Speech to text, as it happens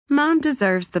Mom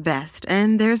deserves the best,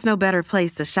 and there's no better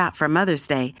place to shop for Mother's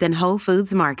Day than Whole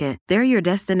Foods Market. They're your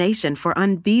destination for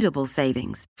unbeatable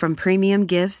savings, from premium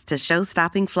gifts to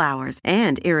show-stopping flowers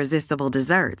and irresistible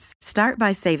desserts. Start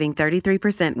by saving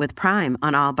 33% with Prime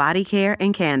on all body care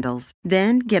and candles.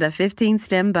 Then get a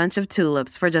 15-stem bunch of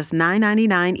tulips for just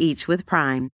 $9.99 each with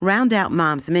Prime. Round out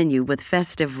Mom's menu with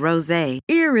festive rosé,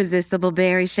 irresistible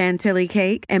berry chantilly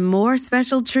cake, and more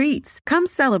special treats. Come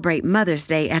celebrate Mother's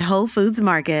Day at Whole Foods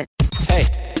Market. Hey,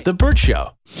 The Burt Show.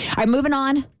 All right, moving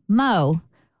on. Mo,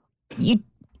 it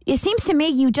seems to me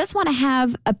you just want to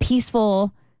have a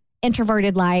peaceful,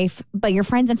 introverted life, but your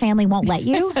friends and family won't let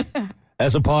you.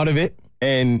 As a part of it.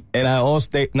 And I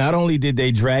also, not only did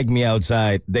they drag me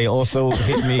outside, they also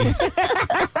hit me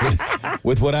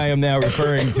with what I am now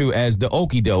referring to as the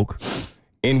okie doke,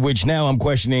 in which now I'm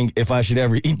questioning if I should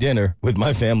ever eat dinner with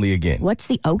my family again. What's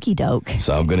the okie doke?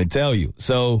 So I'm going to tell you.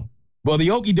 Well, the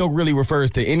okie doke really refers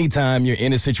to any time you're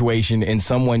in a situation and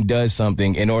someone does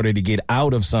something in order to get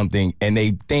out of something and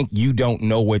they think you don't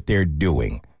know what they're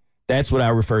doing. That's what I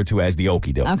refer to as the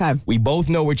okie doke. Okay. We both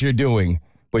know what you're doing,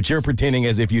 but you're pretending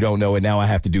as if you don't know it. Now I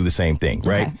have to do the same thing,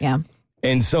 right? Okay, yeah.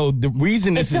 And so the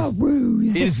reason this It's a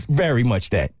ruse. is very much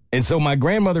that. And so my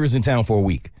grandmother is in town for a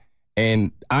week,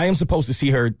 and I am supposed to see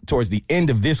her towards the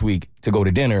end of this week to go to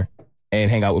dinner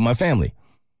and hang out with my family.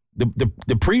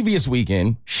 The previous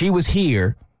weekend, she was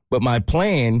here, but my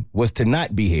plan was to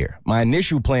not be here. My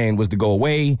initial plan was to go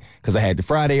away because I had the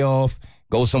Friday off,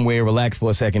 go somewhere, relax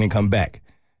for a second, and come back.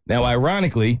 Now,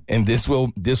 ironically, and this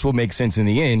will make sense in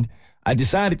the end, I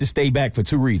decided to stay back for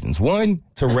two reasons. One,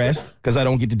 to rest, because I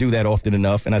don't get to do that often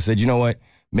enough. And I said, you know what?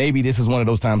 Maybe this is one of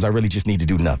those times I really just need to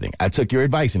do nothing. I took your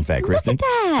advice, in fact, Kristen. Look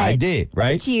at that. I did,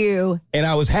 right? Look at you. And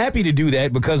I was happy to do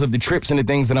that because of the trips and the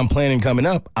things that I'm planning coming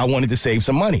up. I wanted to save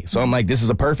some money. So I'm like, this is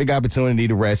a perfect opportunity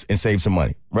to rest and save some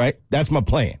money, right? That's my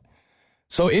plan.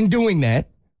 So in doing that,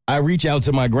 I reach out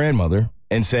to my grandmother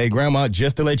and say, Grandma,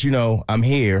 just to let you know, I'm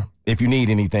here. If you need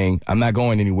anything, I'm not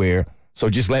going anywhere. So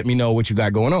just let me know what you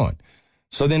got going on.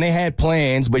 So then they had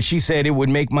plans, but she said it would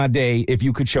make my day if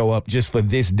you could show up just for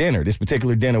this dinner, this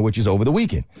particular dinner, which is over the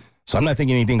weekend. So I'm not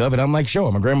thinking anything of it. I'm like,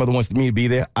 sure, my grandmother wants me to be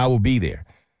there. I will be there.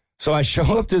 So I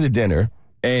show up to the dinner,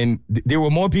 and there were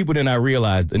more people than I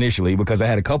realized initially because I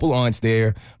had a couple aunts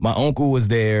there. My uncle was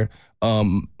there.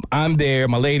 I'm there.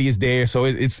 My lady is there. So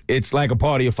it's like a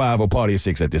party of 5 or party of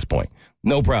 6 at this point.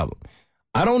 No problem.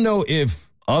 I don't know if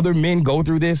other men go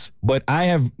through this, but I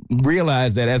have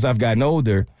realized that as I've gotten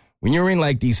older, when you're in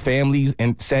like these families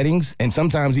and settings, and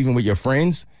sometimes even with your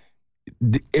friends,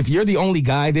 if you're the only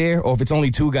guy there, or if it's only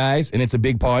 2 guys and it's a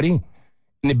big party,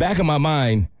 in the back of my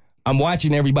mind, I'm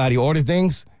watching everybody order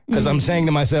things because I'm saying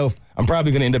to myself, I'm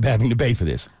probably going to end up having to pay for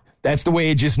this. That's the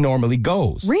way it just normally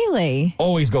goes. Really?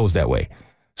 Always goes that way.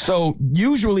 So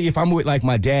usually if I'm with like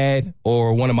my dad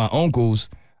or one of my uncles,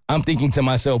 I'm thinking to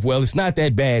myself, well, it's not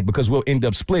that bad because we'll end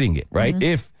up splitting it, right?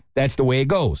 If that's the way it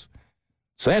goes.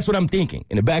 So that's what I'm thinking.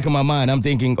 In the back of my mind, I'm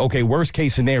thinking, okay, worst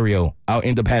case scenario, I'll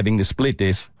end up having to split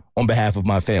this on behalf of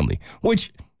my family,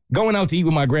 which going out to eat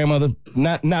with my grandmother,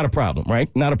 not a problem,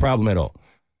 right? Not a problem at all.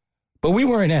 But we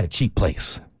weren't at a cheap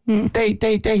place.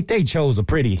 They chose a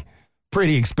pretty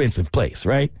expensive place,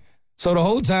 right? So the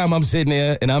whole time I'm sitting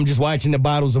there and I'm just watching the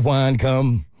bottles of wine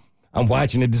come. I'm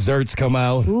watching the desserts come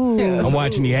out. Ooh. I'm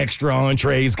watching the extra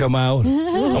entrees come out.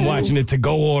 I'm watching the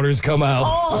to-go orders come out.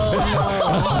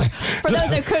 Oh. For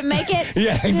those who couldn't make it?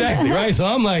 Yeah, exactly, right? So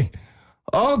I'm like,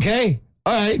 okay,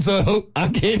 all right. So I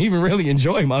can't even really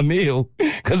enjoy my meal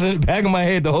because in the back of my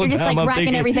head the whole You're just time like I'm racking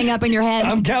thinking, everything up in your head.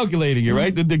 I'm calculating it,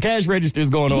 right? The cash register is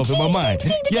going off in my mind.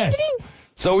 Yes.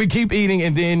 So we keep eating,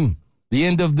 and then the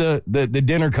end of the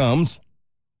dinner comes,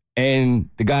 and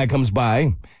the guy comes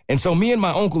by. And so me and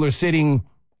my uncle are sitting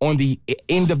on the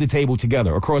end of the table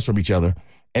together, across from each other.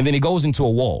 And then it goes into a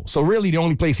wall. So really the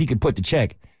only place he could put the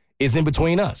check is in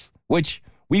between us, which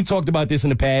we've talked about this in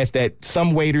the past, that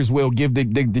some waiters will give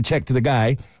the check to the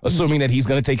guy, assuming that he's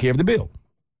going to take care of the bill.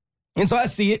 And so I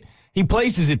see it. He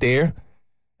places it there.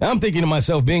 And I'm thinking to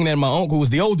myself, being that my uncle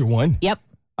was the older one, Yep.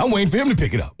 I'm waiting for him to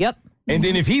pick it up. Yep. And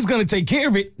then if he's going to take care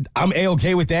of it, I'm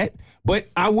A-okay with that. But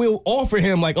I will offer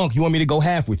him, like, Uncle, you want me to go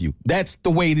half with you? That's the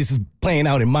way this is playing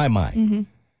out in my mind.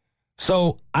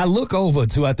 So I look over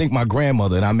to, I think, my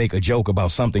grandmother, and I make a joke about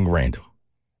something random.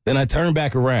 Then I turn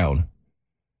back around.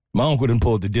 My uncle done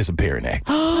pulled the disappearing act.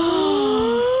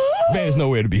 Man's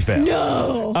nowhere to be found.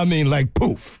 No. I mean, like,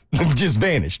 poof. Just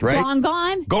vanished, right?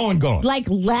 Gone? Gone. Like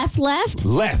left?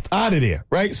 Left, out of there,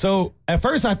 right? So at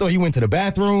first I thought he went to the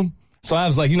bathroom. So I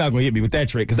was like, you're not going to hit me with that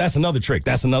trick, because that's another trick.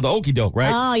 That's another okie doke,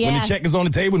 right? Oh, yeah. When the check is on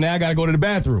the table, now I got to go to the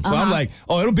bathroom. So I'm like,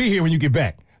 oh, it'll be here when you get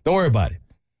back. Don't worry about it.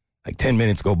 Like 10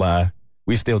 minutes go by.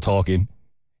 We're still talking.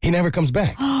 He never comes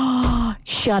back.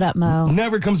 Shut up, Mo.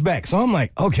 Never comes back. So I'm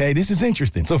like, okay, this is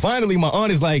interesting. So finally my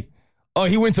aunt is like, oh,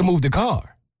 he went to move the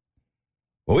car.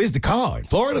 Well, where's the car? In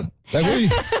Florida? Like, where you?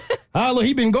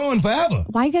 He been gone forever.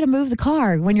 Why you got to move the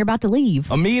car when you're about to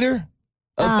leave? A meter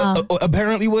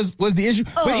apparently was the issue.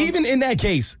 But even in that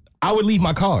case, I would leave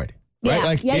my card.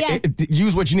 Right? Yeah,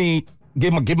 use what you need.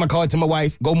 Give my card to my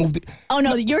wife. Go move. Oh,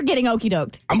 no, you're getting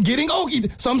okey-doked. I'm getting okey.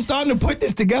 So I'm starting to put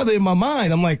this together in my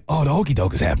mind. I'm like, oh, the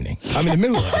okey-doke is happening. I'm in the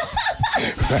middle of it.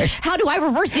 Right? How do I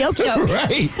reverse the okey-doke?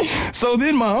 Right. So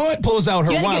then my aunt pulls out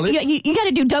her wallet. You got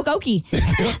to do doke-okey.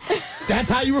 That's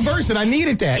how you reverse it. I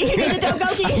needed that. You need the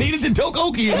doke-okey? I needed the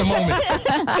doke-okey in the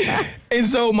moment. And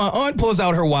so my aunt pulls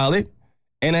out her wallet,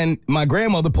 and then my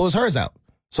grandmother pulls hers out.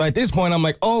 So at this point, I'm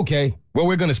like, oh, okay, well,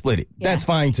 we're going to split it. Yeah. That's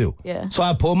fine, too. Yeah. So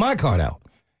I pull my card out.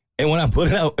 And when I put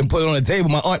it out and put it on the table,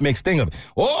 my aunt makes sting of it.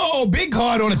 Whoa, big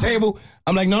card on the table.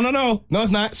 I'm like, no,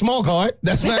 it's not. Small card.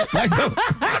 That's not. Like,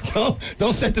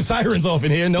 don't set the sirens off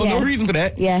in here. No reason for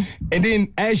that. Yeah. And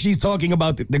then as she's talking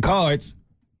about the cards,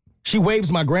 she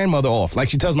waves my grandmother off. Like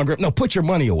she tells my grandmother, no, put your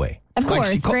money away. Of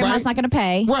course, grandma's not going to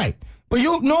pay. Right. But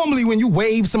normally when you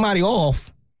wave somebody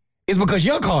off, it's because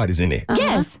your card is in there. Uh-huh.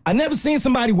 Yes. I never seen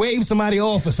somebody wave somebody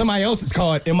off for somebody else's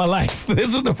card in my life.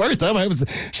 This was the first time I ever seen.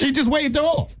 She just waved her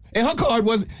off. And her card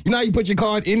wasn't, you know how you put your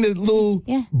card in the little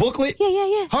booklet?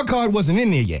 Yeah. Her card wasn't in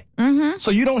there yet. Mm-hmm.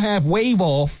 So you don't have wave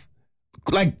off,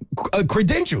 like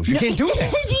credentials. You can't do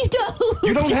that. You don't.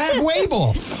 You don't have wave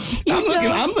off.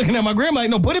 I'm looking at my grandma like,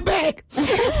 no, put it back.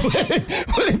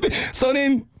 Put it back. So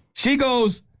then she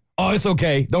goes, oh, it's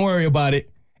okay. Don't worry about it.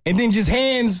 And then just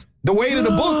hands the weight of the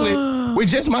booklet with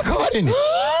just my card in it.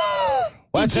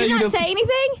 Did you not say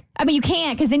anything? I mean, you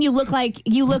can't, because then you look like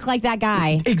that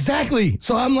guy. Exactly.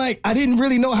 So I'm like, I didn't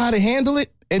really know how to handle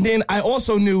it. And then I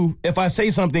also knew if I say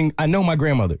something, I know my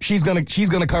grandmother. She's gonna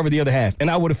cover the other half.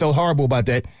 And I would have felt horrible about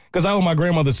that because I owe my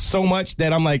grandmother so much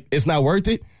that I'm like, it's not worth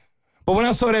it. But when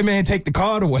I saw that man take the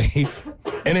card away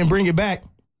and then bring it back,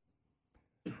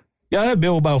 yeah, that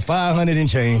bill about $500 and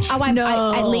change. Oh,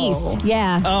 at least,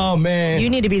 yeah. Oh, man. You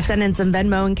need to be sending some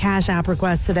Venmo and Cash App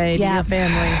requests today to your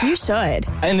family. You should.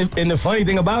 And the funny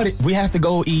thing about it, we have to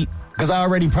go eat, because I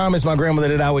already promised my grandmother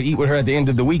that I would eat with her at the end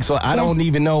of the week, so I don't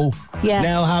even know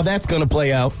now how that's going to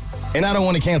play out. And I don't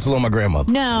want to cancel on my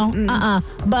grandmother. No,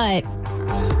 But,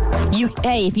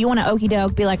 if you want to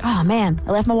okey-doke, be like, oh, man,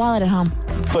 I left my wallet at home.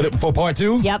 For part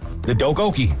 2? Yep. The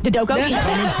doke-okey. The doke-okey.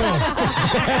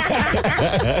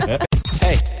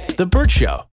 Hey, The Burt Show.